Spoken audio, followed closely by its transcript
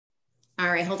All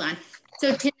right, hold on.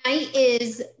 So tonight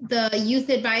is the Youth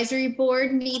Advisory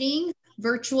Board meeting,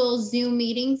 virtual Zoom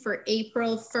meeting for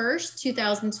April 1st,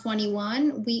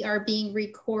 2021. We are being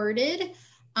recorded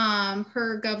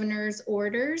per governor's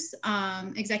orders,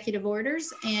 executive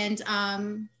orders, and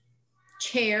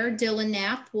Chair Dylan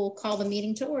Knapp will call the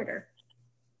meeting to order.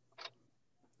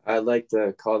 I'd like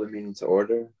to call the meeting to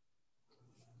order.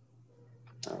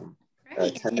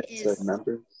 Attendance of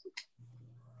members.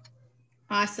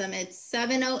 Awesome. It's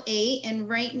 7:08, and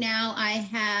right now I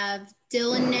have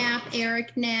Dylan Knapp,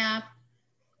 Eric Knapp,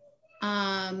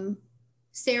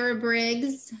 Sarah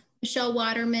Briggs, Michelle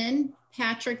Waterman,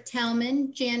 Patrick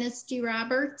Tellman, Janice D.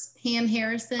 Roberts, Pam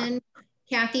Harrison,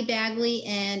 Kathy Bagley,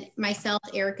 and myself,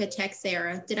 Erica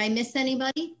Texera. Did I miss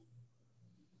anybody?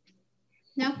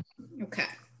 No? Okay.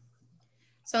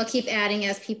 So I'll keep adding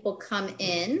as people come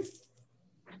in.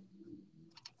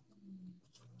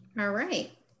 All right.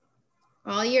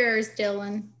 All yours,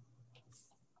 Dylan.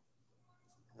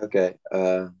 Okay.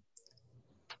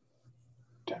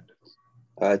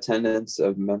 Attendance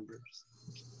of members.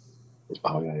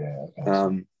 Oh, yeah.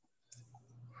 Okay.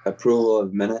 Approval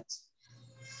of minutes.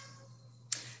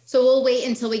 So we'll wait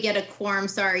until we get a quorum.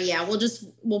 Sorry, yeah,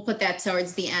 we'll put that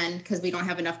towards the end because we don't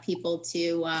have enough people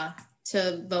to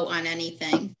vote on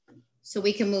anything. So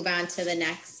we can move on to the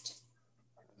next.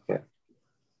 Okay.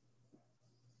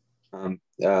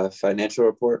 Financial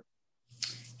report.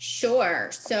 Sure.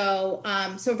 So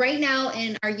right now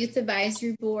in our Youth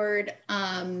Advisory Board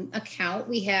account,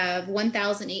 we have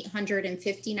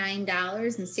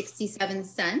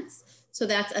 $1,859.67. So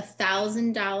that's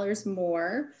 $1,000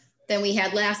 more than we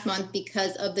had last month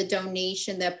because of the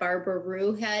donation that Barbara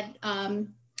Rue had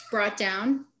brought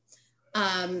down.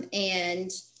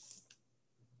 And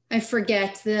I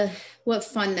forget what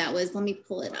fund that was. Let me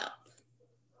pull it up.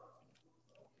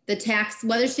 The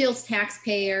Weathersfield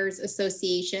Taxpayers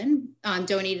Association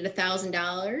donated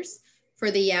 $1,000 for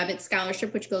the Yabbitt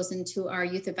Scholarship, which goes into our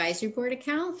Youth Advisory Board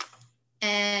account.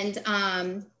 And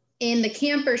in the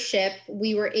campership,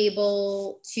 we were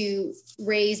able to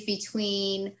raise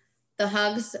between the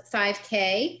Hugs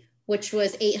 5K, which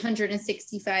was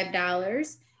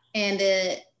 $865, and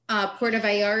the Puerto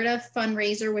Vallarta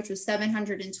fundraiser, which was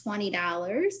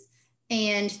 $720,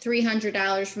 and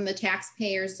 $300 from the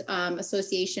Taxpayers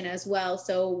Association as well.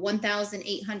 So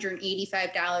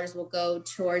 $1,885 will go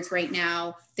towards right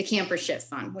now the campership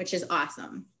fund, which is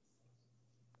awesome.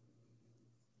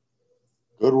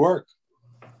 Good work.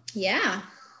 Yeah,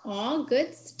 all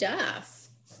good stuff.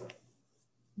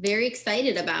 Very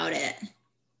excited about it.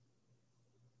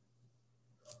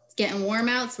 It's getting warm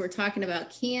out, so we're talking about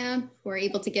camp. We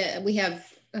have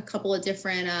a couple of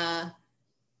different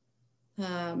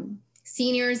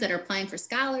seniors that are applying for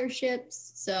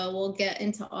scholarships. So we'll get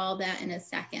into all that in a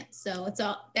second. So it's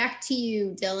all back to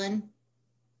you, Dylan.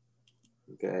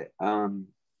 Okay.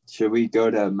 Should we go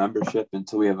to membership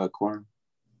until we have a quorum?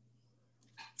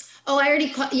 Oh, I already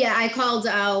called. Yeah, I called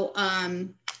out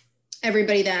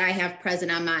everybody that I have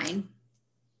present on mine.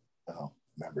 Oh,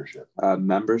 membership.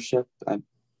 Membership.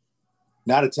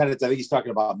 Not attendance. I think he's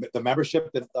talking about the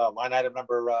membership. Line item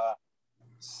number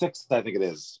 6, I think it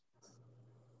is.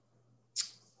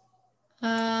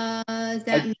 Is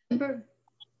that member?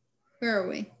 Where are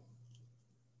we?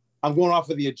 I'm going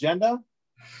off of the agenda.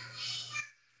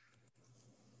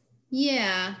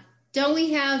 Yeah. Don't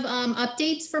we have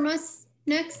updates from us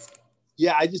next?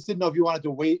 Yeah, I just didn't know if you wanted to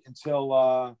wait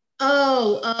until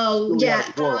yeah.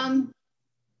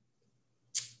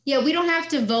 Yeah, we don't have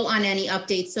to vote on any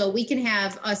updates, so we can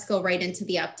have us go right into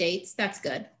the updates. That's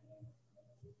good.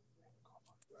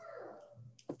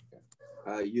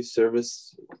 Youth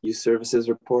services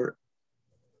report.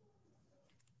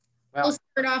 Well, we'll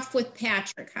start off with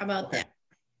Patrick. How about that?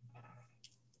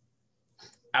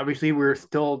 Obviously, we're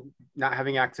still not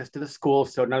having access to the school,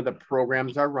 so none of the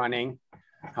programs are running.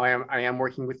 I am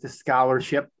working with the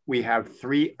scholarship. We have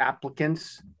 3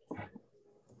 applicants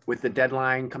with the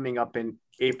deadline coming up in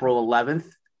April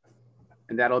 11th,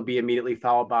 and that'll be immediately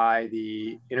followed by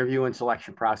the interview and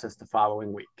selection process the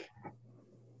following week.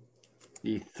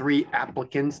 The 3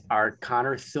 applicants are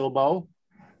Connor Silbo,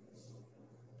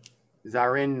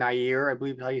 Zarin Nair, I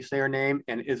believe how you say her name,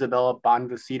 and Isabella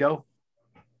Bonvicito.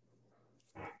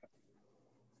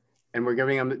 And we're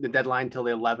giving them the deadline till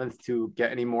the 11th to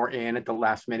get any more in at the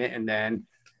last minute. And then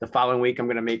the following week, I'm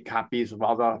going to make copies of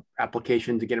all the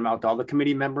applications to get them out to all the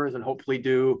committee members and hopefully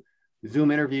do Zoom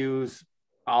interviews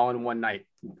all in one night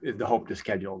is the hope to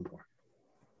schedule them for.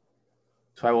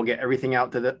 So I will get everything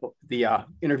out to the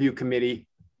interview committee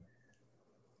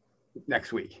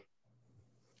next week.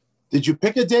 Did you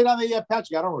pick a date on the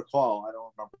Patrick? I don't recall. I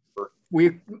don't remember.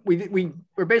 we're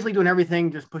basically doing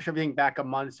everything, just push everything back a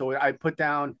month. So I put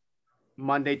down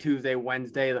Monday, Tuesday,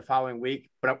 Wednesday, the following week.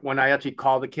 But when I actually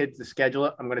call the kids to schedule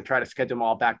it, I'm going to try to schedule them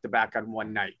all back to back on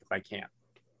one night if I can.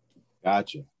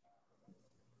 Gotcha.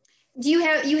 Do you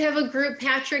have a group,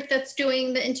 Patrick, that's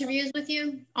doing the interviews with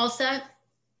you? All set?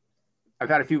 I've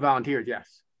had a few volunteers,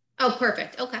 yes. Oh,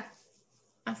 perfect. Okay.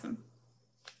 Awesome.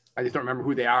 I just don't remember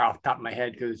who they are off the top of my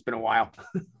head because it's been a while.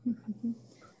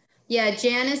 Yeah,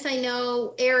 Janice, I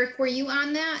know. Eric, were you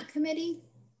on that committee?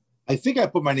 I think I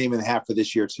put my name in the hat for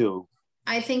this year too.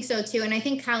 I think so too. And I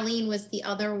think Colleen was the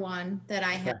other one that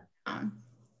I had on.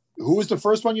 Who was the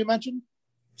first one you mentioned?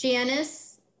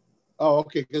 Janice. Oh,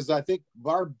 okay. Because I think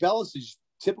Barb Bellis has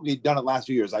typically done it last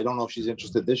few years. I don't know if she's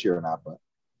interested this year or not, but.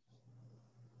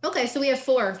 Okay, so we have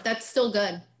 4. That's still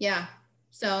good. Yeah.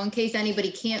 So in case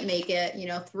anybody can't make it,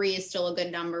 3 is still a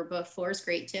good number, but 4 is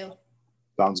great too.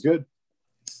 Sounds good.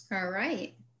 All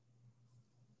right.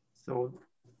 So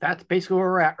that's basically where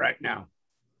we're at right now.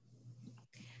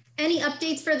 Any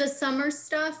updates for the summer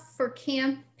stuff for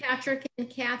camp, Patrick and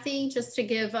Kathy, just to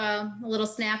give a little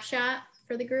snapshot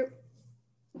for the group?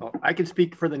 Well, I can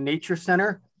speak for the Nature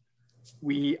Center.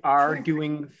 We are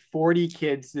doing 40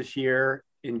 kids this year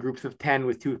in groups of 10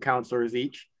 with 2 counselors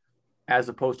each, as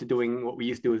opposed to doing what we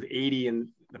used to do is 80 in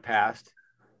the past,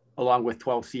 along with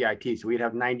 12 CITs. So we'd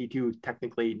have 92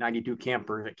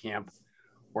 campers at camp.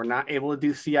 We're not able to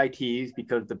do CITs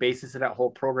because the basis of that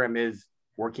whole program is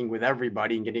working with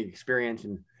everybody and getting experience.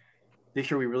 And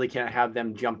this year we really can't have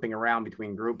them jumping around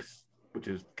between groups, which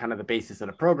is kind of the basis of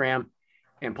the program.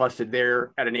 And plus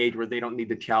they're at an age where they don't need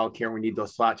the childcare. We need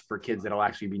those slots for kids that'll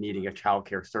actually be needing a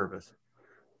childcare service.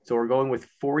 So we're going with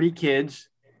 40 kids.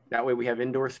 That way we have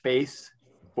indoor space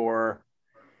for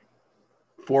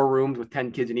 4 rooms with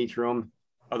 10 kids in each room.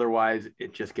 Otherwise,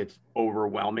 it just gets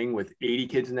overwhelming with 80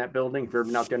 kids in that building. If you've ever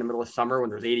been out there in the middle of summer when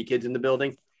there's 80 kids in the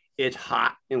building, it's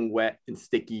hot and wet and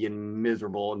sticky and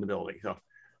miserable in the building. So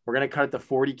we're going to cut it to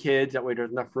 40 kids. That way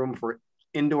there's enough room for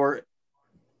indoor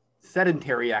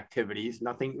sedentary activities.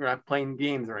 Nothing, we're not playing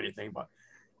games or anything, but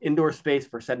indoor space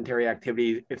for sedentary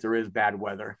activities if there is bad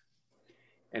weather.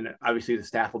 And obviously the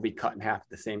staff will be cut in half at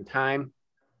the same time.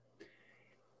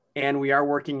 And we are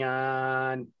working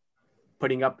on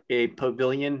putting up a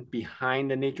pavilion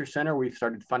behind the Nature Center. We've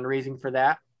started fundraising for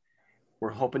that.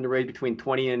 We're hoping to raise between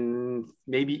 $20,000 and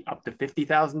maybe up to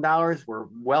 $50,000. We're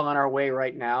well on our way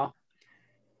right now.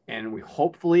 And we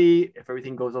hopefully, if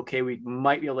everything goes okay, we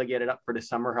might be able to get it up for the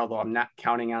summer, although I'm not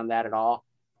counting on that at all.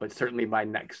 But certainly by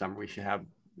next summer, we should have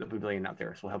the pavilion out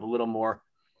there. So we'll have a little more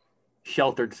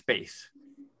sheltered space.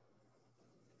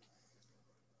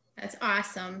 That's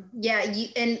awesome. Yeah,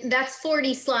 and that's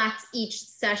 40 slots each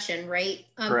session, right?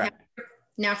 Correct.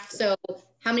 Now, so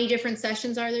how many different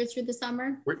sessions are there through the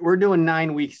summer? We're doing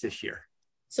 9 weeks this year.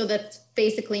 So that's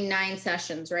basically 9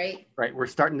 sessions, right? Right. We're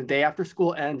starting the day after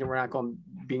school ends, and we're not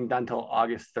being done till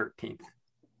August 13th.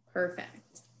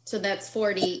 Perfect. So that's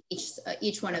 40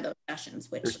 each one of those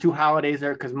sessions. Which there's 2 holidays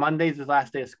there because Monday's the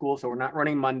last day of school, so we're not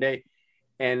running Monday,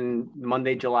 and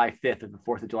Monday, July 5th is the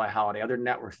 4th of July holiday. Other than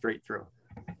that, we're straight through.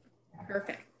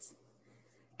 Perfect.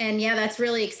 And yeah, that's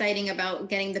really exciting about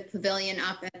getting the pavilion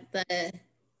up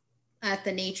at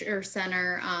the Nature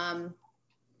Center,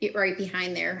 right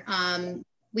behind there.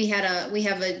 We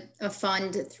have a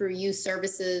fund through Youth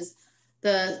Services,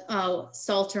 the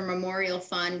Salter Memorial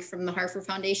Fund from the Hartford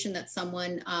Foundation that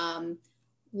someone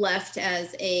left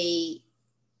as a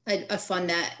fund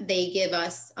that they give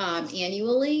us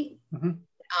annually. Mm-hmm.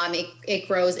 It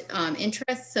grows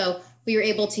interest. So we were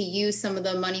able to use some of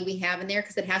the money we have in there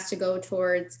because it has to go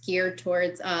geared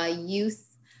towards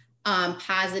youth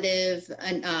positive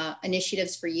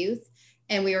initiatives for youth.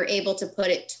 And we were able to put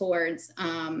it towards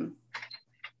trying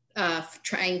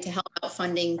to help out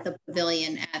funding the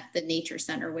pavilion at the Nature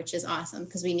Center, which is awesome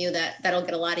because we knew that that'll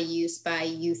get a lot of use by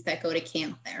youth that go to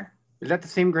camp there. Is that the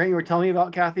same grant you were telling me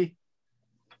about, Kathy?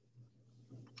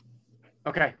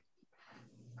 Okay.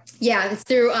 Yeah, it's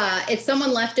through, it's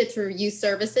someone left it through Youth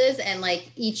Services, and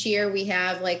like each year we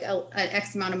have like an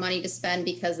X amount of money to spend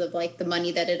because of like the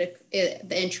money that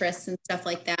the interest and stuff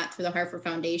like that through the Hartford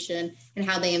Foundation and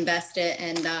how they invest it.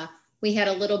 And we had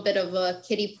a little bit of a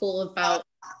kiddie pool of about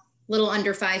a little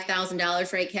under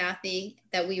 $5,000, right, Kathy,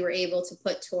 that we were able to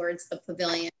put towards the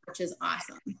pavilion, which is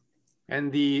awesome.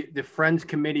 And the Friends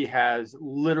Committee has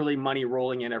literally money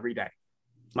rolling in every day.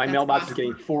 My mailbox is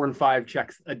getting 4 and 5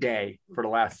 checks a day for the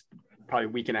last probably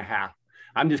week and a half.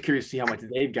 I'm just curious to see how much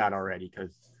they've got already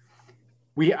because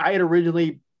I had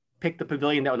originally picked the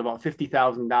pavilion that was about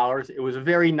 $50,000. It was a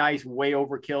very nice, way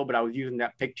overkill, but I was using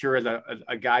that picture as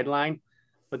a guideline.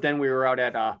 But then we were out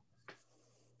at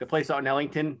the place out in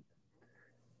Ellington.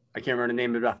 I can't remember the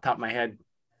name of it off the top of my head.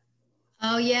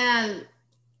 Oh yeah,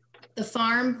 the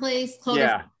farm place.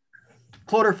 Cloder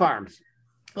Farms.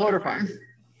 Cloder Farms.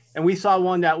 And we saw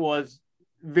one that was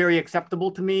very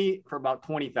acceptable to me for about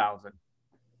 $20,000.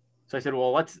 So I said,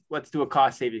 well, let's do a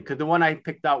cost saving, because the one I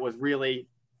picked out was really,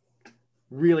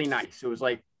 really nice. It was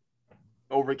like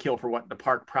overkill for what the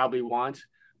park probably wants.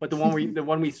 But the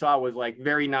one we saw was like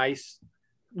very nice.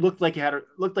 Looked like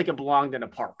it belonged in a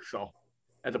park. So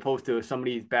as opposed to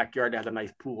somebody's backyard that has a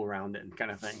nice pool around it and kind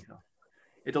of thing. So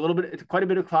it's quite a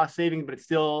bit of cost saving, but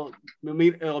it'll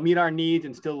meet our needs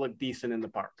and still look decent in the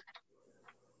park.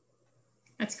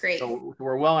 That's great. So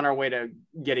we're well on our way to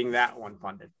getting that one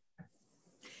funded.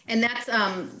 And that's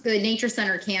the Nature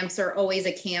Center camps are always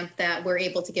a camp that we're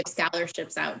able to give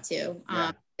scholarships out to.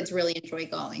 Kids really enjoy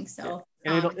going. So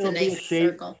and it's a nice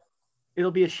circle. It'll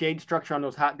be a shade structure on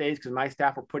those hot days, because my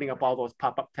staff are putting up all those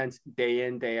pop-up tents day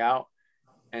in, day out.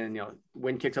 And,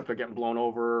 wind kicks up, they're getting blown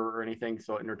over or anything.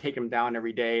 So, and they're taking them down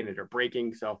every day and they're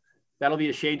breaking. So that'll be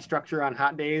a shade structure on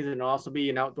hot days. And it'll also be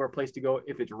an outdoor place to go.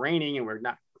 If it's raining and we're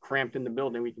not cramped in the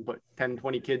building, we can put 10,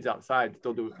 20 kids outside,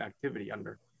 still do activity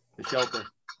under the shelter.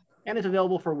 And it's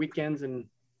available for weekends and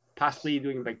possibly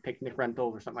doing like picnic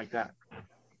rentals or something like that.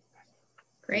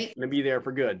 Great. Gonna be there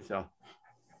for good. So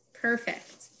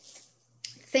perfect.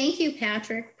 Thank you,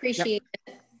 Patrick. Appreciate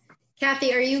it.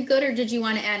 Kathy, are you good, or did you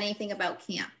want to add anything about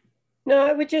camp? No,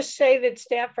 I would just say that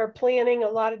staff are planning a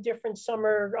lot of different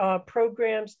summer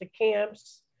programs, the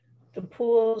camps, the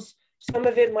pools. Some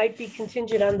of it might be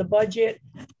contingent on the budget,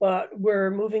 but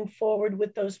we're moving forward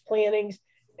with those plannings.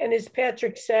 And as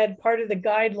Patrick said, part of the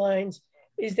guidelines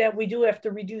is that we do have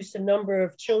to reduce the number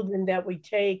of children that we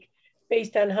take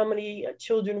based on how many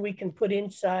children we can put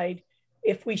inside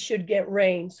if we should get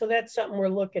rain. So that's something we're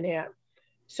looking at.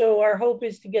 So our hope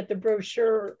is to get the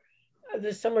brochure,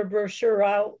 the summer brochure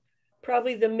out,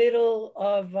 probably the middle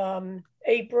of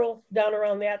April, down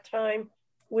around that time,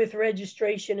 with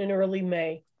registration in early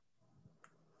May.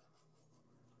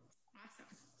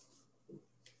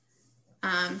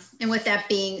 Awesome. And with that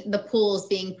being, the pools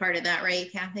being part of that,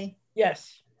 right, Kathy?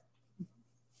 Yes.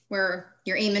 Where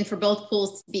you're aiming for both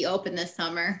pools to be open this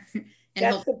summer. And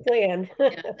that's the plan.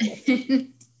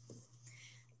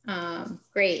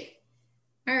 Great.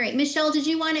 All right, Michelle, did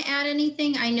you want to add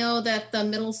anything? I know that the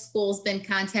middle school's been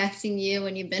contacting you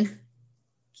and you've been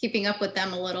keeping up with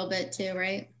them a little bit too,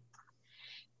 right?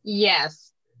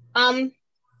 Yes.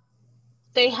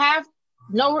 They have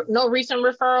no recent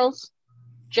referrals,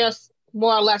 just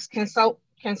more or less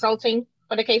consulting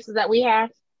for the cases that we have.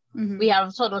 Mm-hmm. We have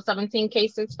a total of 17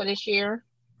 cases for this year,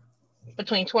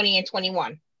 between 20 and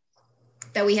 21.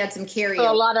 That we had some carry. So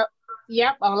a lot of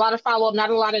follow-up,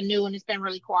 not a lot of new, and it's been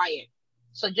really quiet.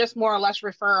 So just more or less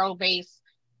referral based,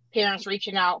 parents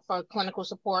reaching out for clinical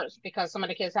supports, because some of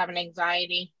the kids having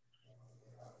anxiety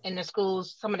in the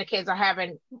schools. Some of the kids are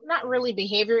having not really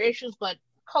behavior issues, but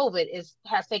COVID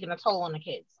has taken a toll on the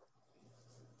kids.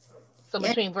 So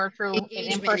between virtual and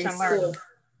in-person learning.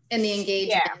 And the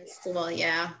engagement in school,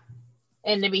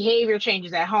 and the behavior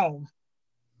changes at home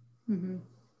mm-hmm.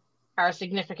 are a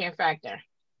significant factor.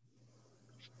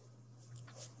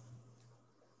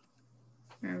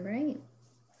 All right.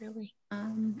 Really?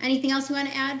 Anything else you want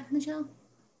to add, Michelle?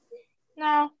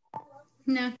 No,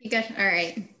 you good. All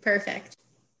right, perfect.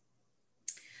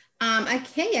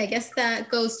 Okay, I guess that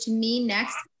goes to me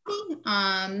next.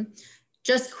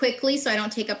 Just quickly, so I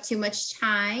don't take up too much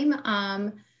time.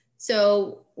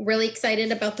 So really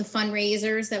excited about the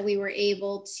fundraisers that we were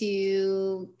able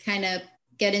to kind of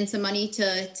get in some money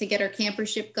to get our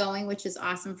campership going, which is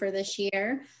awesome for this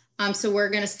year. So we're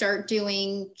going to start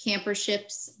doing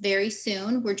camperships very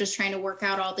soon. We're just trying to work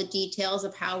out all the details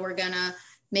of how we're going to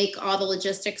make all the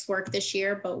logistics work this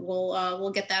year, but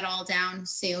we'll get that all down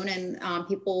soon, and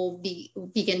people will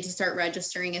begin to start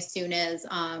registering as soon as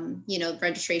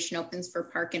registration opens for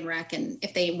Park and Rec, and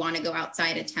if they want to go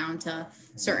outside of town to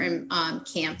certain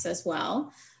camps as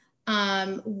well.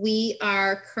 We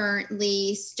are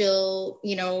currently still,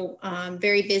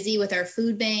 very busy with our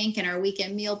food bank and our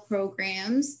weekend meal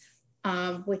programs,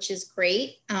 which is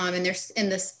great. And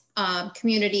this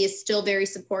community is still very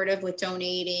supportive with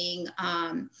donating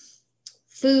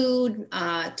food,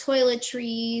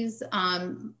 toiletries,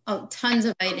 tons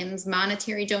of items,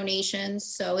 monetary donations.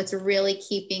 So it's really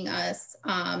keeping us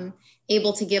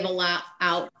able to give a lot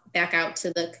back out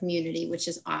to the community, which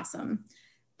is awesome.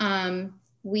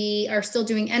 We are still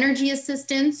doing energy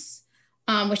assistance,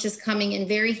 which is coming in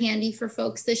very handy for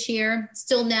folks this year.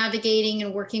 Still navigating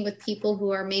and working with people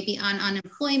who are maybe on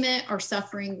unemployment or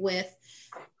suffering with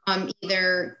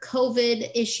either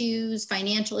COVID issues,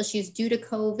 financial issues due to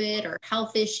COVID, or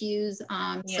health issues.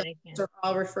 So those are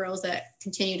all referrals that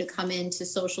continue to come into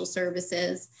social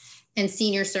services and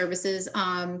senior services.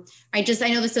 I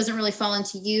know this doesn't really fall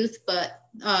into youth, but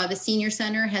the senior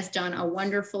center has done a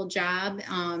wonderful job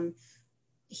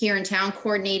here in town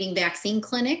coordinating vaccine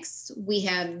clinics. We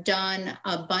have done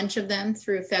a bunch of them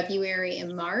through February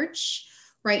and March.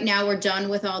 Right now, we're done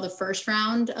with all the first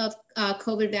round of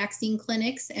COVID vaccine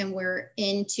clinics, and we're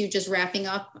into just wrapping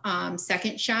up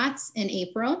second shots in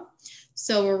April.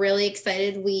 So we're really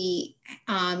excited. We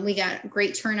got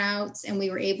great turnouts, and we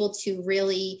were able to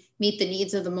really meet the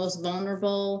needs of the most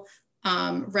vulnerable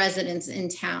residents in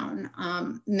town,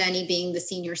 many being the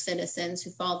senior citizens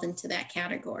who fall into that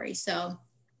category. So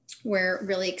we're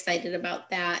really excited about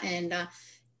that. And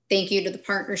thank you to the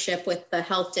partnership with the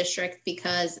health district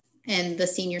and the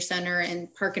senior center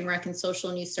and Park and Rec and social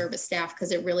and youth service staff,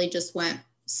 because it really just went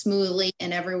smoothly,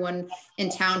 and everyone in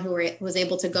town who was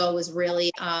able to go was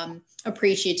really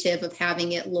appreciative of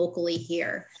having it locally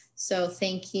here. So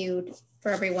thank you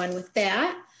for everyone with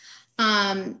that.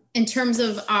 In terms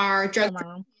of our Drug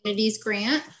Free Communities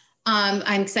grant,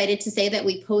 I'm excited to say that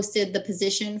we posted the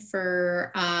position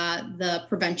for the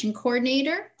prevention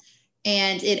coordinator,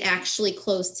 and it actually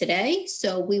closed today.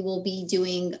 So we will be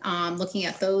doing, looking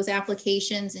at those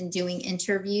applications and doing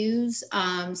interviews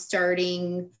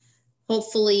starting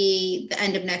hopefully the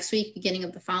end of next week, beginning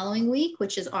of the following week,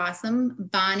 which is awesome.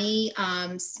 Bonnie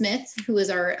Smith, who is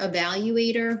our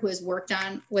evaluator, who has worked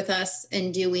on with us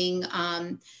and doing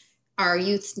our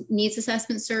youth needs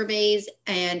assessment surveys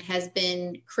and has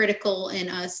been critical in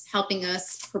us helping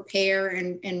us prepare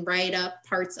and write up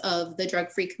parts of the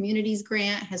Drug Free Communities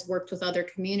grant, has worked with other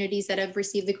communities that have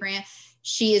received the grant.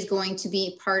 She is going to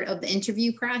be part of the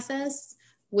interview process,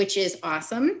 which is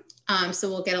awesome. So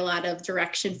we'll get a lot of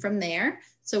direction from there.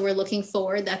 So we're looking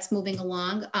forward, that's moving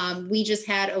along. We just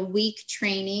had a week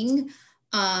training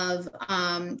of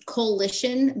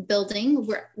coalition building,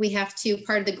 where we have to,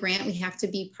 part of the grant, we have to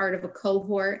be part of a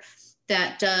cohort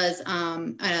that does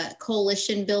a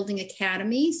coalition building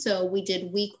academy. So we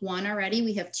did week 1 already.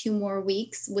 We have 2 more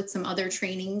weeks with some other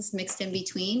trainings mixed in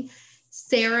between.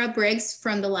 Sarah Briggs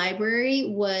from the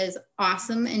library was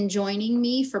awesome in joining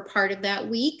me for part of that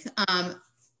week.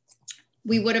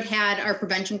 We would have had our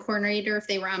prevention coordinator, if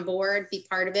they were on board, be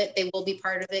part of it. They will be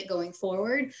part of it going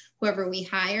forward, whoever we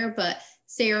hire. But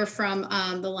Sarah from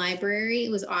the library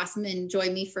was awesome and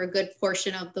joined me for a good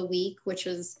portion of the week, which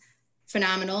was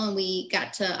phenomenal. And we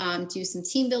got to do some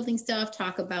team building stuff,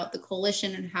 talk about the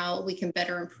coalition and how we can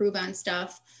better improve on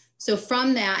stuff. So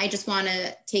from that, I just want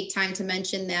to take time to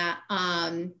mention that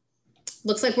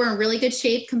looks like we're in really good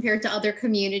shape compared to other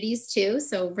communities too.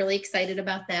 So really excited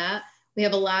about that. We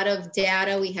have a lot of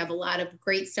data. We have a lot of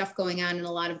great stuff going on and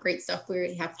a lot of great stuff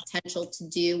we have potential to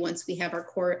do once we have our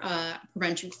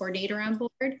prevention coordinator on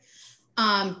board.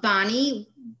 Bonnie,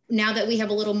 now that we have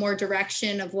a little more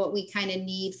direction of what we kind of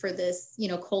need for this,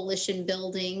 coalition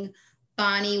building,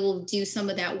 Bonnie will do some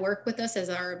of that work with us as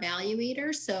our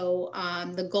evaluator. So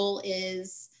the goal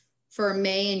is for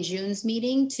May and June's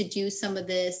meeting to do some of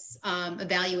this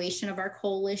evaluation of our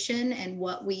coalition and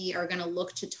what we are going to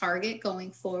look to target going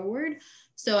forward.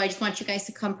 So I just want you guys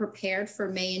to come prepared for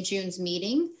May and June's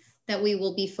meeting, that we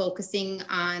will be focusing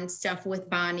on stuff with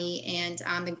Bonnie and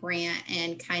on the grant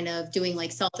and kind of doing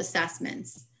like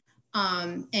self-assessments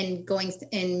and going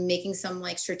and making some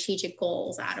like strategic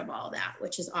goals out of all that,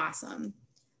 which is awesome.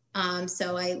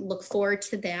 So I look forward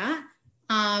to that.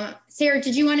 Sarah,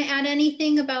 did you want to add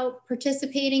anything about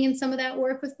participating in some of that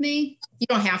work with me? You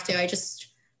don't have to. I just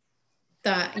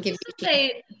thought I'd give you a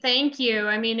say thank you.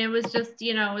 I mean, it was just,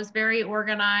 it was very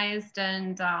organized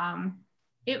and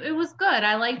it was good.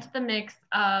 I liked the mix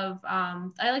of,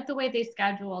 I liked the way they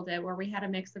scheduled it, where we had a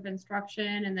mix of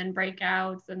instruction and then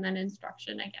breakouts and then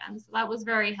instruction again. So that was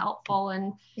very helpful.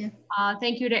 And yeah.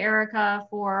 Thank you to Erica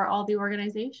for all the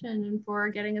organization and for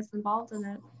getting us involved in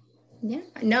it. Yeah,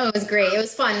 no, it was great. It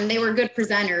was fun. They were good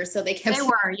presenters, so they kept. They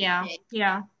were, yeah.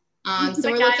 So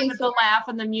we're looking for the laugh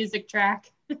on the music track.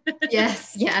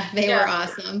 Yes, yeah, they were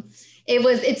awesome. It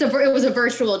was a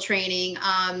virtual training,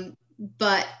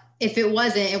 but if it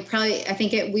wasn't,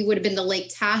 we would have been the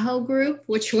Lake Tahoe group,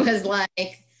 which was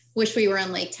like, wish we were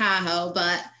in Lake Tahoe,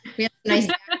 but we have nice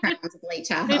backgrounds of Lake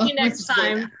Tahoe. Maybe next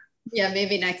time. Yeah,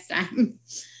 maybe next time.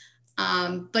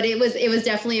 But it was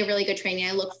definitely a really good training.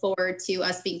 I look forward to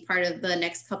us being part of the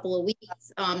next couple of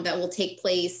weeks that will take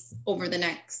place over the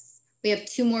next, we have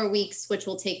 2 more weeks, which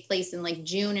will take place in like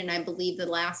June. And I believe the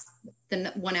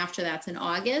one after that's in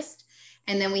August.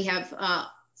 And then we have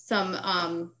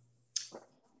some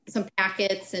some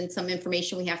packets and some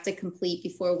information we have to complete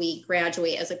before we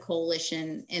graduate as a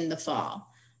coalition in the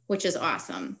fall, which is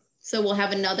awesome. So we'll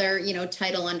have another, you know,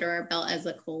 title under our belt as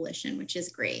a coalition, which is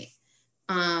great.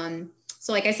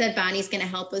 So like I said, Bonnie's going to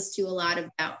help us do a lot of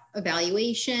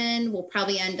evaluation. We'll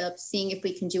probably end up seeing if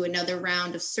we can do another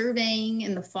round of surveying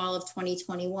in the fall of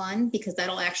 2021, because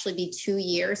that'll actually be 2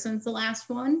 years since the last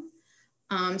one.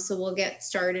 So we'll get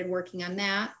started working on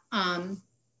that.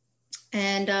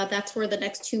 And that's where the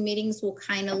next 2 meetings will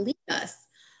kind of lead us.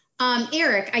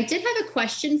 Eric, I did have a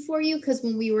question for you, because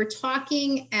when we were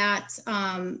talking at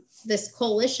this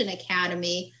Coalition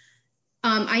Academy,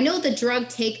 I know the drug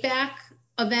take back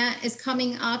event is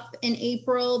coming up in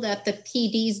April that the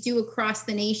PDs do across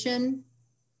the nation.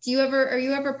 Are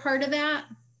you ever part of that?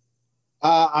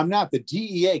 I'm not. The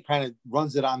DEA kind of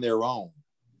runs it on their own.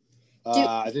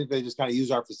 I think they just kind of use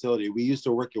our facility. We used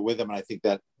to work with them, and I think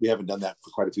that we haven't done that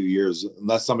for quite a few years,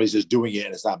 unless somebody's just doing it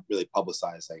and it's not really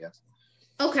publicized, I guess.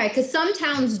 Okay, because some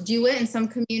towns do it and some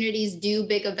communities do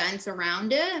big events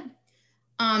around it.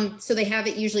 So they have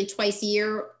it usually twice a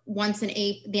year, once in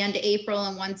the end of April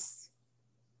and once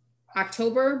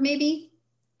October, maybe,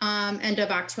 end of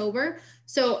October.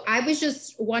 So I was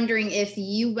just wondering if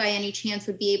you by any chance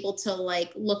would be able to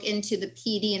like look into the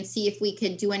PD and see if we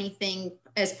could do anything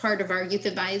as part of our youth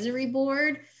advisory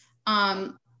board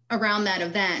around that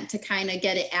event to kind of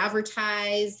get it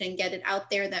advertised and get it out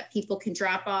there that people can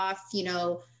drop off, you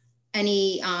know,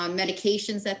 any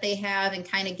medications that they have, and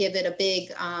kind of give it a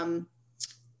big,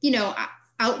 you know,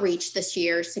 outreach this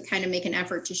year to kind of make an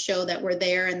effort to show that we're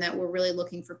there and that we're really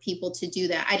looking for people to do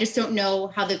that. I just don't know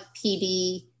how the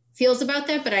PD feels about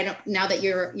that, but I don't, now that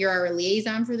you're our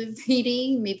liaison for the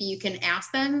PD, maybe you can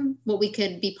ask them what we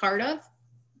could be part of.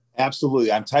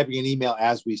 Absolutely. I'm typing an email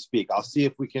as we speak. I'll see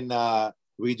if we can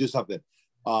do something.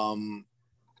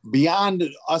 Beyond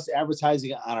us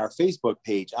advertising on our Facebook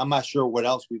page, I'm not sure what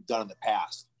else we've done in the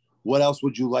past. What else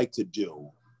would you like to do?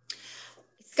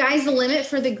 Sky's the limit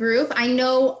for the group. I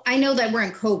know that we're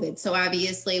in COVID, so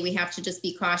obviously we have to just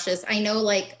be cautious. I know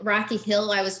like Rocky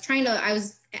Hill, I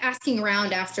was asking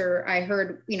around after I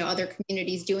heard, you know, other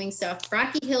communities doing stuff.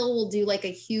 Rocky Hill will do like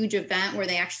a huge event where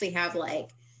they actually have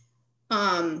like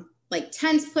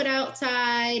tents put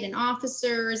outside and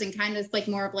officers, and kind of like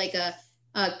more of like a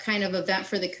kind of event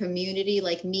for the community,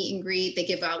 like meet and greet. They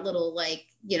give out little like,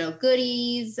 you know,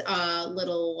 goodies,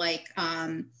 little like,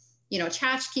 you know,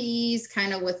 tchotchkes,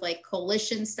 kind of with like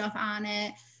coalition stuff on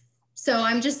it. So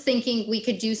I'm just thinking we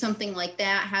could do something like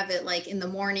that, have it like in the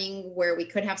morning where we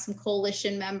could have some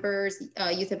coalition members,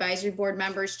 youth advisory board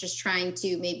members, just trying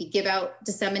to maybe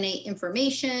disseminate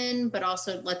information, but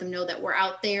also let them know that we're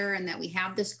out there and that we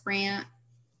have this grant.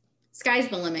 Sky's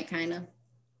the limit, kind of.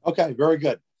 Okay, very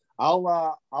good.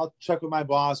 I'll check with my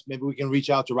boss. Maybe we can reach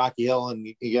out to Rocky Hill and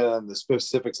get on the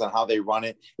specifics on how they run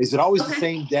it. Is it always the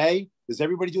same day? Does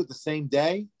everybody do it the same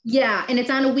day? Yeah, and it's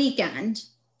on a weekend.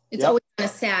 It's always on a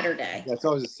Saturday. Yeah, it's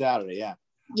always a Saturday, yeah.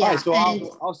 Yeah. All right, so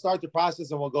I'll start the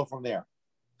process and we'll go from there.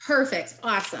 Perfect.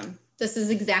 Awesome. This is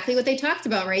exactly what they talked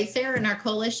about, right, Sarah, in our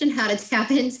coalition, how to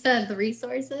tap into the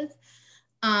resources.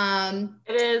 It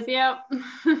is, yep.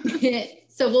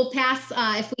 So we'll pass,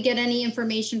 if we get any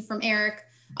information from Eric,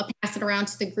 I'll pass it around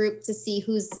to the group to see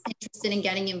who's interested in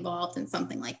getting involved in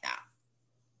something like that.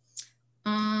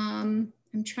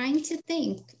 I'm trying to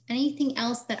think, anything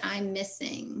else that I'm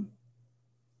missing?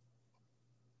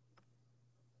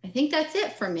 I think that's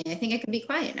it for me. I think I can be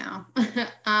quiet now.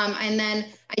 And then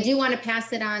I do want to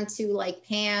pass it on to like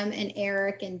Pam and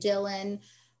Eric and Dylan,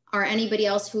 or anybody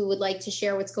else who would like to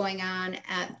share what's going on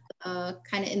at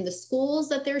kind of in the schools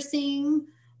that they're seeing.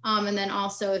 And then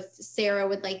also if Sarah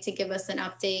would like to give us an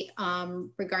update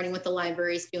regarding what the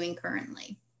library is doing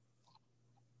currently.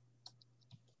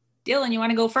 Dylan, you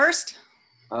want to go first?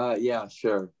 Yeah,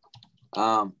 sure.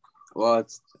 Well,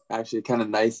 it's actually kind of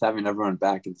nice having everyone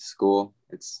back in school.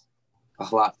 It's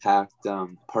a lot packed.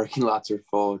 Parking lots are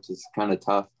full, which is kind of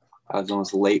tough. I was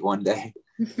almost late one day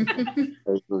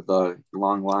with a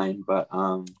long line, but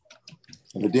and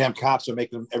the damn cops are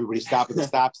making everybody stop at the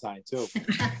stop sign too.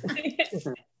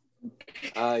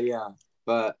 Yeah,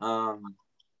 but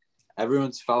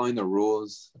everyone's following the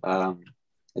rules.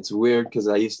 It's weird because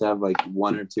I used to have like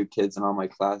 1 or 2 kids in all my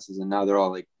classes, and now they're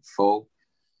all like full.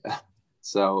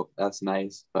 So that's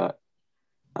nice, but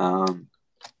I don't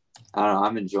know,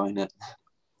 I'm enjoying it.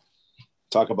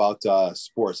 Talk about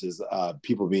sports. Is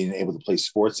people being able to play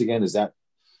sports again? Is that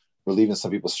relieving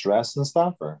some people's stress and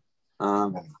stuff? Or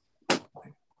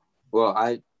well,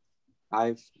 I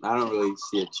don't really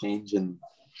see a change in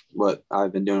what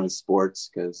I've been doing with sports,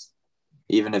 because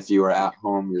even if you were at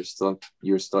home, you're still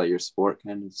at your sport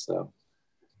kind of. So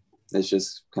it's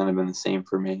just kind of been the same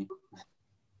for me.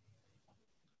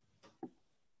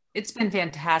 It's been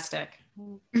fantastic.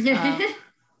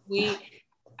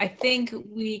 I think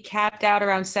we capped out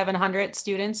around 700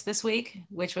 students this week,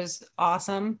 which was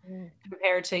awesome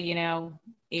compared to,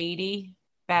 80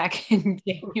 back in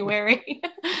January.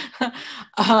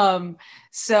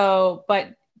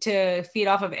 But to feed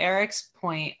off of Eric's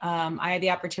point, I had the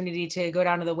opportunity to go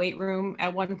down to the weight room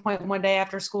at one point one day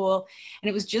after school. And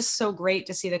it was just so great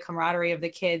to see the camaraderie of the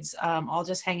kids all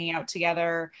just hanging out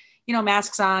together,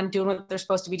 masks on, doing what they're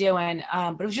supposed to be doing.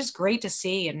 But it was just great to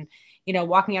see. And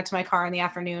walking out to my car in the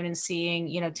afternoon and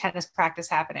seeing, tennis practice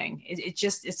happening.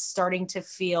 It's starting to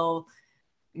feel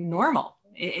normal.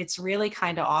 It's really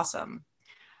kind of awesome.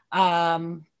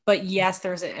 But yes,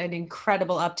 there's an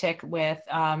incredible uptick with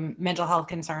mental health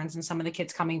concerns and some of the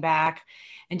kids coming back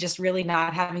and just really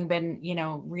not having been,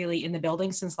 really in the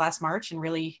building since last March and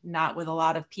really not with a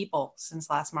lot of people since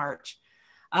last March.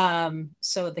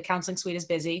 So the counseling suite is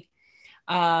busy.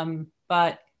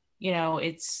 But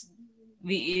it's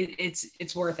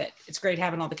worth it. It's great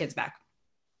having all the kids back.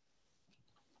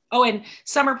 Oh, and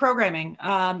summer programming.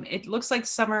 It looks like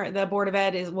the Board of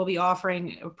Ed will be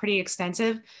offering a pretty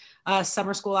extensive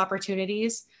summer school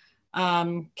opportunities,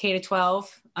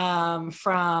 K-12,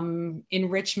 from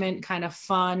enrichment, kind of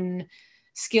fun,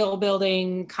 skill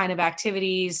building kind of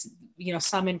activities,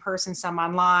 some in person, some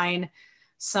online,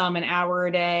 some an hour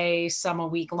a day, some a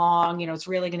week long. It's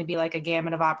really going to be like a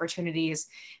gamut of opportunities,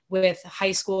 with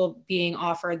high school being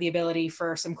offered the ability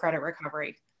for some credit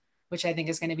recovery, which I think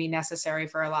is going to be necessary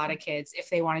for a lot of kids if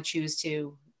they want to choose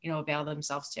to, avail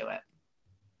themselves to it.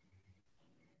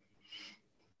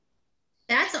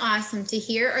 That's awesome to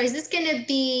hear. Or is this going to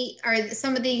be, are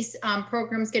some of these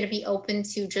programs going to be open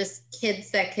to just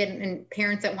kids that can, and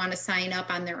parents that want to sign up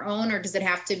on their own, or does it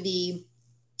have to be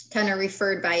kind of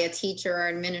referred by a teacher or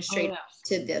administrator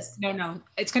to this? No,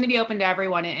 it's going to be open to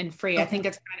everyone and free. Okay. I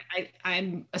think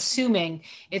I'm assuming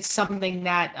it's something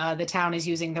that the town is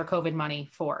using their COVID money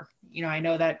for. I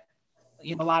know that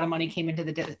a lot of money came into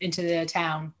the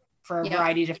town for a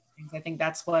variety of different things. I think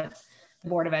that's what the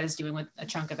Board of Ed is doing with a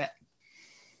chunk of it.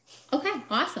 Okay,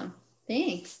 awesome.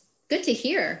 Thanks. Good to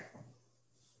hear.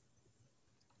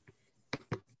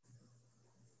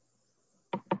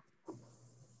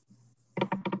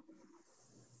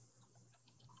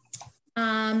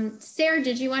 Sarah,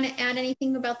 did you want to add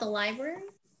anything about the library?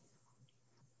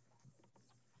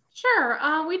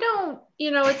 Sure. We don't,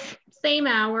 it's same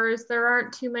hours. There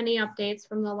aren't too many updates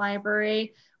from the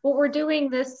library. What we're doing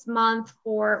this month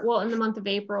in the month of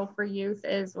April for youth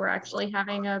is we're actually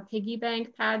having a piggy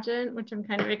bank pageant, which I'm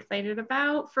kind of excited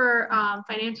about, for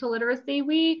Financial Literacy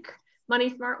Week,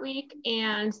 Money Smart Week.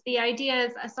 And the idea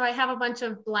is, so I have a bunch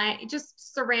of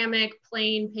just ceramic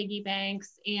plain piggy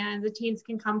banks, and the teens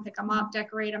can come pick them up,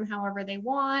 decorate them however they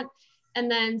want, and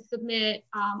then submit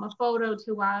a photo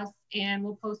to us, and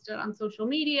we'll post it on social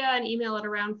media and email it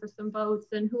around for some votes.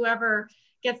 And whoever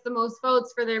gets the most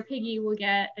votes for their piggy will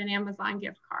get an Amazon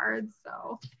gift card.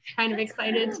 So kind of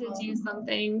excited to do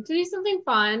something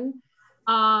fun.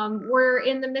 We're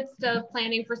in the midst of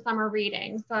planning for summer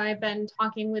reading. So I've been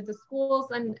talking with the schools,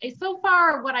 and so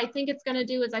far what I think it's going to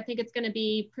do is I think it's going to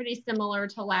be pretty similar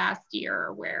to last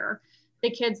year, where the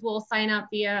kids will sign up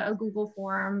via a Google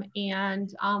form,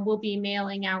 and we'll be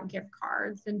mailing out gift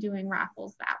cards and doing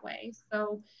raffles that way.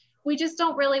 So we just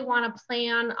don't really want to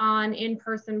plan on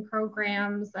in-person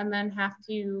programs and then have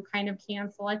to kind of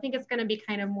cancel. I think it's going to be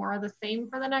kind of more of the same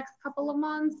for the next couple of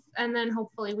months, and then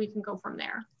hopefully we can go from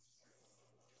there.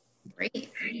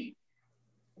 Great.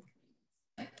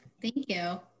 Thank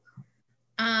you.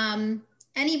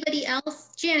 Anybody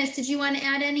else? Janice, did you want to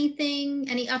add anything?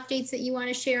 Any updates that you want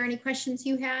to share? Any questions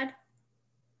you had?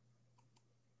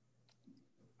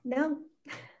 No.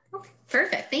 Okay,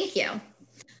 perfect. Thank you.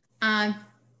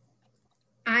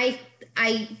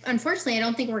 Unfortunately, I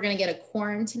don't think we're going to get a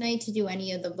quorum tonight to do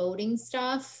any of the voting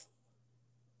stuff.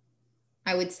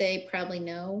 I would say probably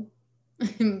no,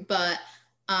 but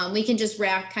we can just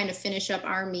kind of finish up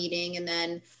our meeting, and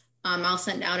then I'll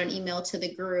send out an email to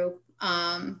the group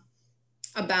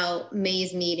about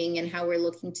May's meeting and how we're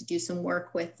looking to do some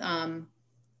work with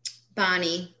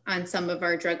Bonnie on some of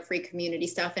our drug-free community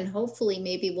stuff. And hopefully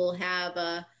maybe we'll have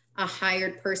a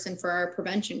hired person for our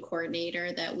prevention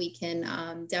coordinator that we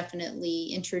can definitely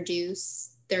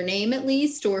introduce their name at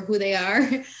least, or who they are,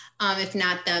 if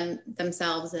not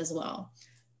themselves as well.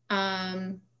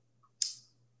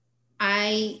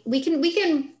 We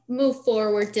can move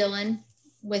forward, Dylan,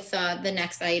 with the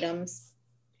next items.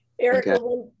 Erica,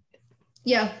 Okay.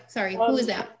 Yeah, sorry, who is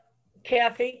that?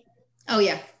 Kathy. Oh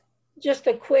yeah. Just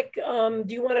a quick, do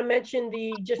you want to mention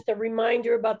just a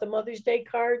reminder about the Mother's Day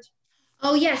cards?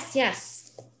 Oh, yes,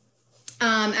 yes.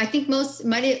 I think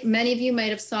many of you might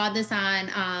have saw this on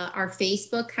our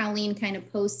Facebook. Colleen kind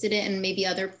of posted it and maybe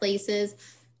other places.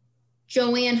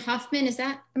 Joanne Huffman,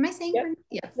 am I saying Yep. her name?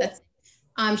 Yeah, that's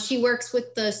she works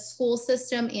with the school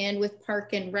system and with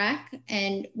Park and Rec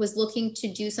and was looking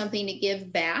to do something to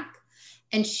give back.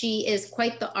 And she is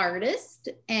quite the artist.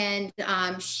 And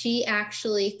she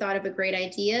actually thought of a great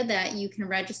idea that you can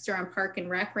register on Park and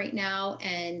Rec right now.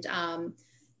 And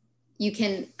you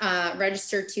can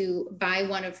register to buy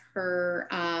one of her,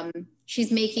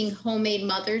 she's making homemade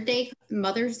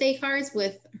Mother's Day cards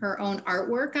with her own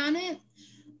artwork on it.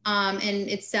 And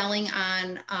it's selling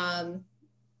on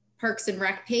Parks and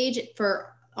Rec page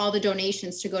for all the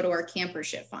donations to go to our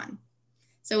campership fund.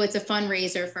 So it's a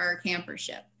fundraiser for our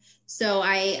campership. So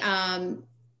I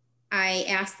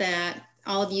asked that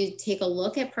all of you take a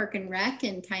look at Park and Rec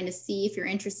and kind of see if you're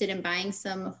interested in buying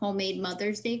some homemade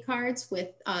Mother's Day cards with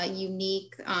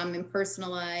unique and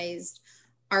personalized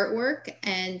artwork.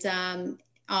 And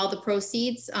all the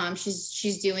proceeds,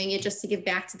 she's doing it just to give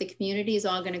back to the community, is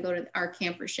all going to go to our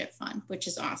campership fund, which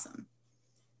is awesome.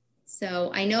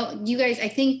 So I know you guys,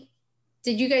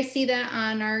 did you guys see that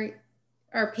on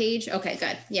our page? Okay,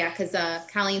 good. Yeah, because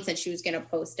Colleen said she was going to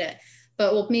post it,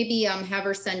 but we'll maybe have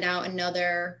her send out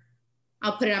another,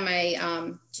 I'll put it on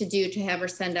my to-do to have her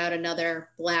send out another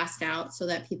blast out so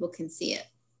that people can see it.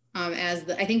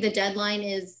 I think the deadline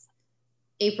is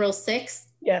April 6th.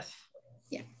 Yes.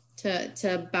 Yeah,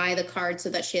 to buy the card so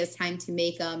that she has time to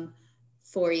make them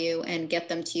for you and get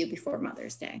them to you before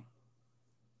Mother's Day.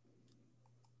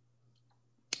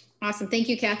 Awesome. Thank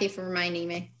you, Kathy, for reminding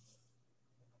me.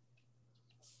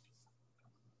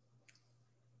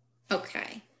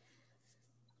 Okay.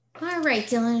 All right,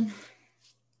 Dylan.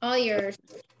 All yours.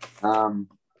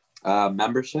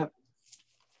 Membership.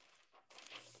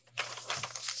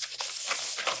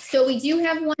 So we do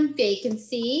have one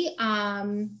vacancy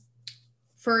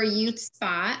for a youth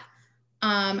spot.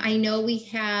 I know we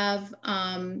have,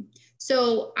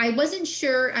 so I wasn't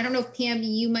sure, I don't know if Pam,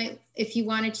 you might, if you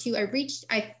wanted to,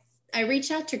 I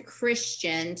reached out to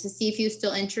Christian to see if he was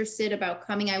still interested about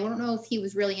coming. I don't know if he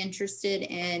was really interested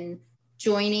in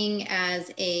joining as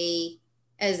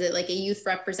like a youth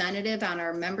representative on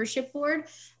our membership board.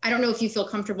 I don't know if you feel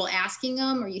comfortable asking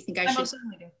him or you think I should. Most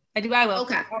certainly do. I do. I will.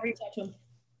 Okay. I'll reach out to him.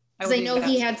 Because I know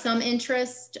he had some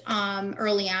interest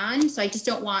early on. So I just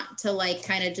don't want to like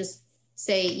kind of just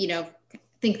say, you know,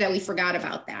 think that we forgot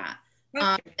about that.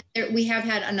 Okay. We have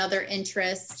had another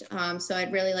interest. So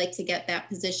I'd really like to get that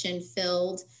position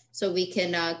filled so we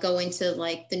can go into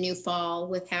like the new fall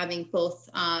with having both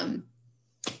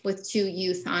with 2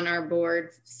 youth on our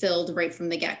board filled right from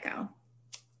the get-go.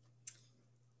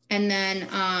 And then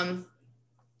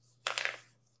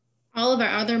all of our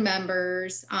other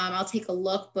members, I'll take a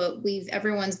look, but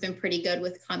everyone's been pretty good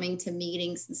with coming to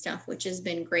meetings and stuff, which has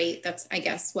been great. That's, I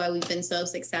guess, why we've been so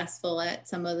successful at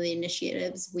some of the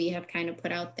initiatives we have kind of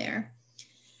put out there.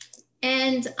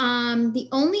 And the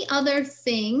only other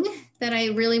thing that I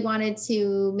really wanted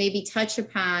to maybe touch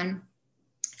upon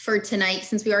for tonight,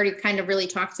 since we already kind of really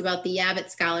talked about the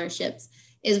Yavit scholarships,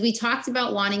 is we talked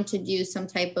about wanting to do some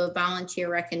type of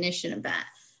volunteer recognition event.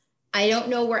 I don't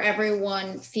know where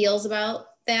everyone feels about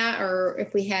that or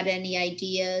if we had any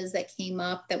ideas that came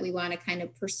up that we want to kind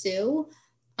of pursue.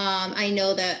 I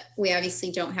know that we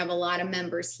obviously don't have a lot of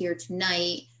members here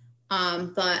tonight,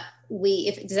 but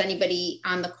does anybody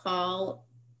on the call,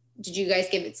 did you guys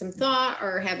give it some thought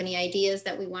or have any ideas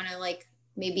that we want to like,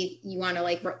 maybe you want to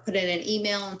like put in an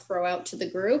email and throw out to the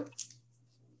group?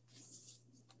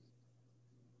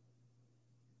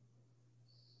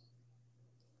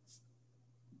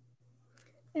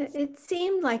 It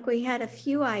seemed like we had a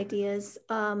few ideas,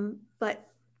 but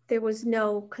there was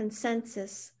no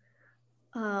consensus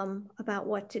about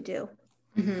what to do.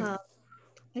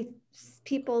 Mm-hmm.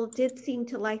 People did seem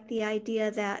to like the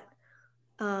idea that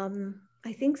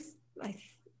I think,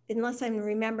 unless I'm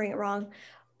remembering it wrong,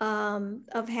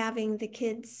 of having the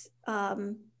kids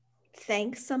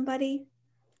thank somebody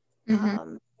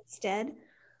instead.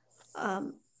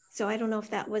 So I don't know if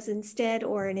that was instead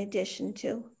or in addition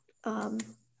to.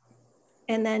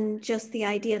 And then just the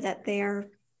idea that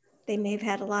they may have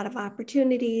had a lot of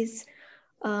opportunities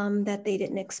that they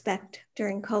didn't expect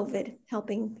during COVID,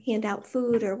 helping hand out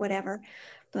food or whatever.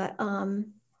 But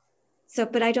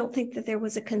but I don't think that there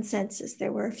was a consensus.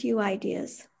 There were a few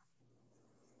ideas.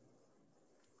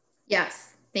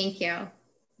 Yes, thank you.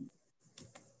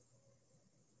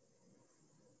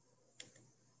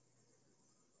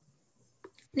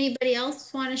 Anybody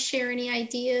else want to share any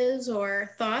ideas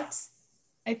or thoughts?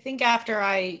 I think after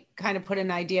I kind of put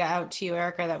an idea out to you,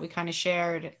 Erica, that we kind of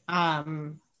shared,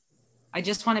 I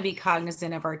just want to be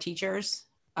cognizant of our teachers,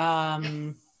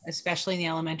 especially in the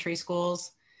elementary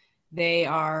schools. They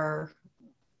are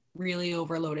really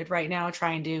overloaded right now,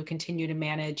 trying to continue to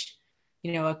manage,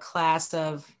 you know, a class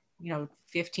of, you know,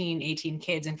 15, 18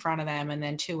 kids in front of them, and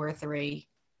then 2 or 3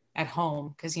 at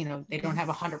home, because, you know, they don't have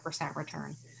 100%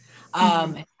 return.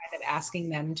 And kind of asking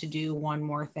them to do one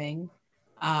more thing.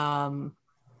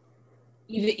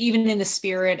 Even in the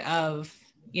spirit of,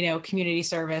 you know, community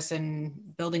service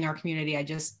and building our community, I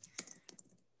just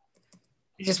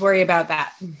worry about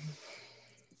that.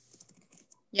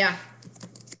 Yeah.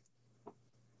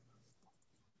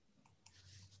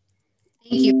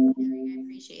 Thank you. I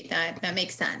appreciate that. That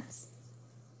makes sense.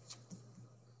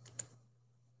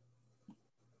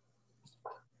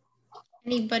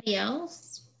 Anybody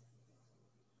else?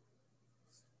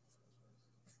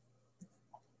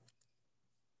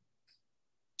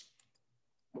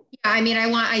 I mean,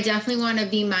 I definitely want to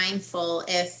be mindful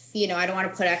if, you know, I don't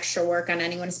want to put extra work on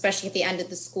anyone, especially at the end of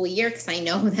the school year, because I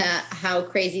know that how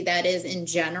crazy that is in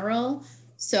general.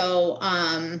 So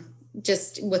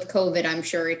just with COVID, I'm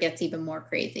sure it gets even more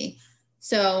crazy.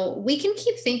 So we can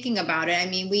keep thinking about it. I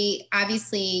mean, we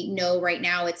obviously know right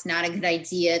now it's not a good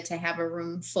idea to have a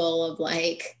room full of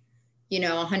like, you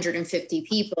know, 150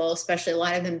 people, especially a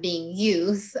lot of them being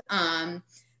youth.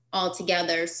 All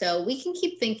together. So we can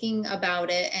keep thinking about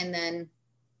it. And then,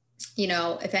 you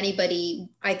know, if anybody,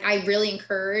 I really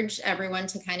encourage everyone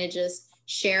to kind of just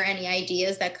share any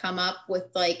ideas that come up with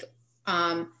like,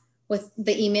 with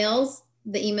the email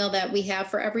that we have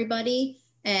for everybody,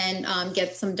 and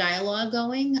get some dialogue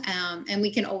going. And we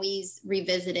can always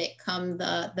revisit it come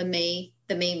the May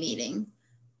meeting,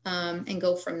 and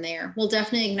go from there. We'll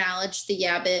definitely acknowledge the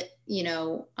Yabit, you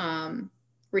know,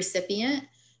 recipient.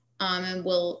 And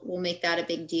we'll make that a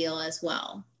big deal as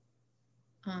well.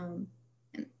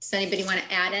 Does anybody want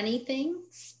to add anything?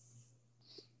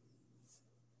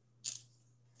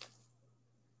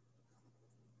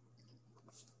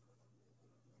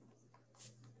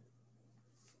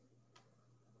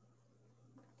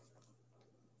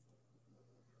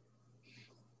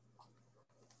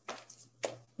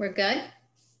 We're good?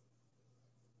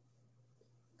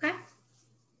 Okay.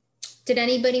 Did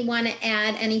anybody want to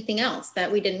add anything else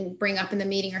that we didn't bring up in the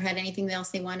meeting, or had anything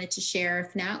else they wanted to share?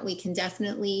 If not, we can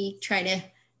definitely try to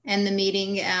end the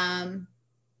meeting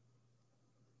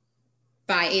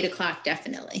by 8 o'clock,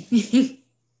 definitely.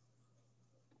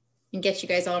 And get you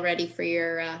guys all ready for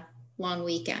your long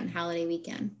weekend, holiday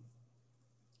weekend.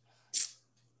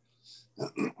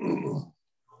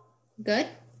 Good?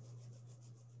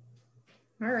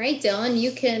 All right, Dylan,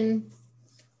 you can...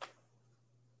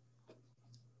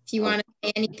 If you want to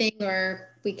say anything, or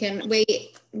we can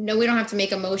wait. No, we don't have to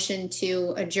make a motion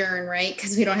to adjourn, right?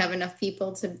 Because we don't have enough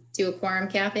people to do a quorum,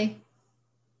 Kathy.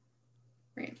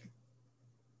 Right.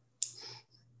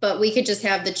 But we could just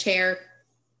have the chair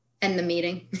end the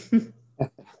meeting.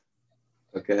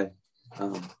 Okay.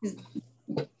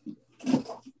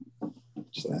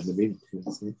 Just end the meeting.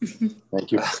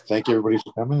 Thank you. Thank you, everybody,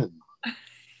 for coming.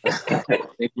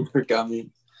 Thank you for coming.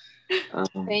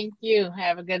 Thank you.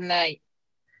 Have a good night.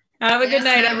 Have a good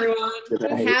night, everyone. Good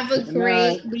night. Have a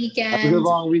great weekend. Have a good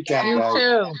long weekend, You guys.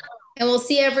 too. And we'll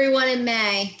see everyone in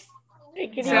May.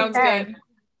 Sounds good.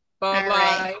 Bye-bye. All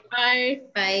right. Bye.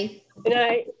 Bye. Good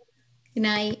night. Good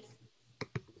night.